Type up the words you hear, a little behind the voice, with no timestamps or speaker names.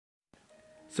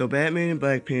So Batman and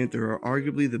Black Panther are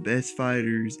arguably the best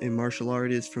fighters and martial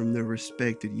artists from their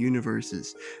respected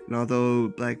universes. And although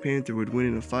Black Panther would win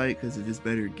in a fight because of his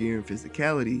better gear and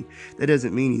physicality, that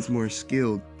doesn't mean he's more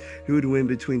skilled. Who would win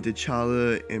between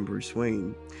T'Challa and Bruce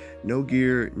Wayne? No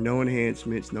gear, no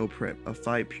enhancements, no prep. A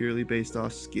fight purely based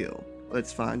off skill.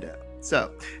 Let's find out.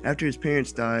 So, after his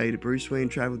parents died, Bruce Wayne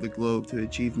traveled the globe to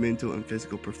achieve mental and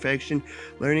physical perfection,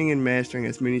 learning and mastering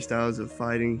as many styles of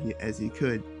fighting as he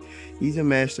could. He's a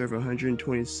master of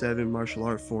 127 martial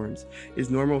art forms.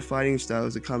 His normal fighting style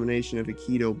is a combination of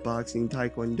Aikido, boxing,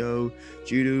 Taekwondo,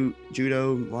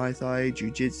 Judo, Muay Thai,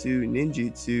 Jiu-Jitsu,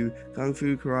 Ninjutsu, Kung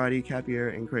Fu, Karate,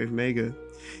 Capoeira, and Krav Maga.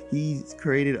 He's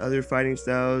created other fighting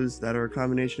styles that are a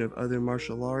combination of other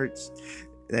martial arts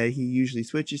that he usually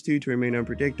switches to remain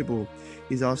unpredictable.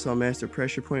 He's also a master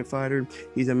pressure point fighter.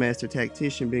 He's a master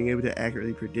tactician, being able to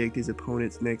accurately predict his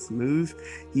opponent's next move.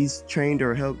 He's trained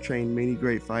or helped train many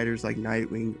great fighters like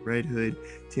Nightwing, Red Hood,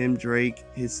 Tim Drake,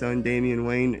 his son Damian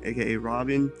Wayne, aka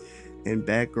Robin, and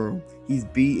Batgirl. He's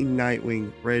beaten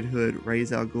Nightwing, Red Hood,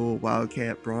 Ra's al Ghul,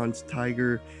 Wildcat, Bronze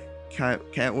Tiger,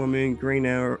 Catwoman, Green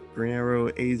Arrow,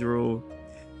 Azrael,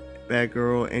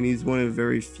 Batgirl, and he's one of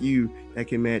very few that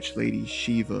can match Lady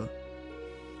Shiva.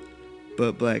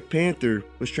 But Black Panther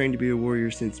was trained to be a warrior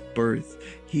since birth.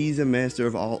 He's a master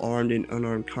of all armed and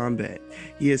unarmed combat.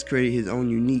 He has created his own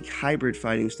unique hybrid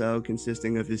fighting style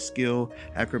consisting of his skill,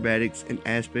 acrobatics, and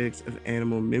aspects of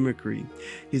animal mimicry.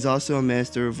 He's also a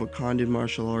master of Wakandan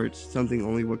martial arts, something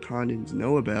only Wakandans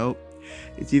know about.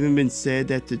 It's even been said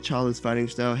that T'Challa's fighting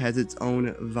style has its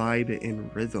own vibe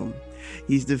and rhythm.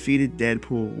 He's defeated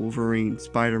Deadpool, Wolverine,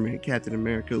 Spider-Man, Captain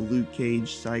America, Luke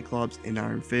Cage, Cyclops, and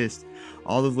Iron Fist,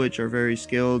 all of which are very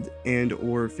skilled and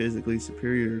or physically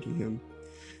superior to him.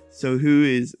 So who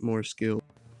is more skilled?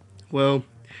 Well,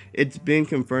 it's been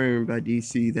confirmed by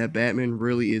DC that Batman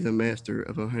really is a master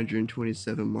of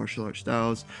 127 martial arts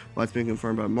styles, while it's been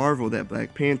confirmed by Marvel that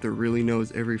Black Panther really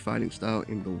knows every fighting style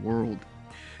in the world.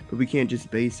 But we can't just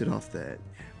base it off that.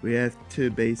 We have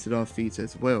to base it off feats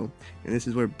as well, and this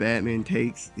is where Batman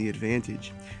takes the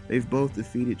advantage. They've both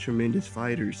defeated tremendous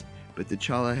fighters, but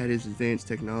T'Challa had his advanced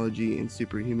technology and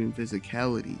superhuman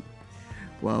physicality,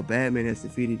 while Batman has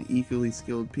defeated equally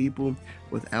skilled people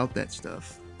without that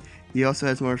stuff. He also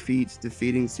has more feats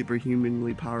defeating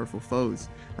superhumanly powerful foes,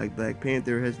 like Black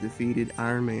Panther has defeated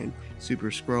Iron Man,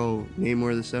 Super Skrull,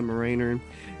 Namor the Submariner,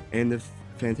 and the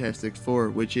Fantastic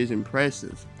Four, which is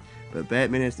impressive. But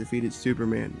Batman has defeated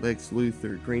Superman, Lex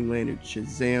Luthor, Green Lantern,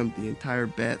 Shazam, the entire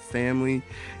Bat family,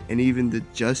 and even the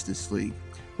Justice League,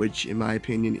 which in my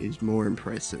opinion is more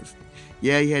impressive.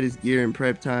 Yeah, he had his gear and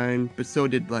prep time, but so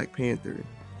did Black Panther.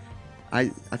 I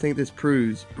think this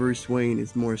proves Bruce Wayne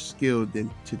is more skilled than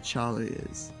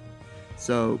T'Challa is.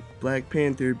 So, Black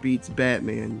Panther beats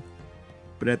Batman,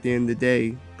 but at the end of the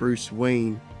day, Bruce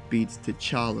Wayne beats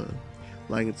T'Challa.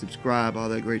 Like and subscribe, all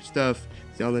that great stuff.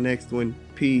 See you on the next one.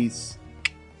 Peace.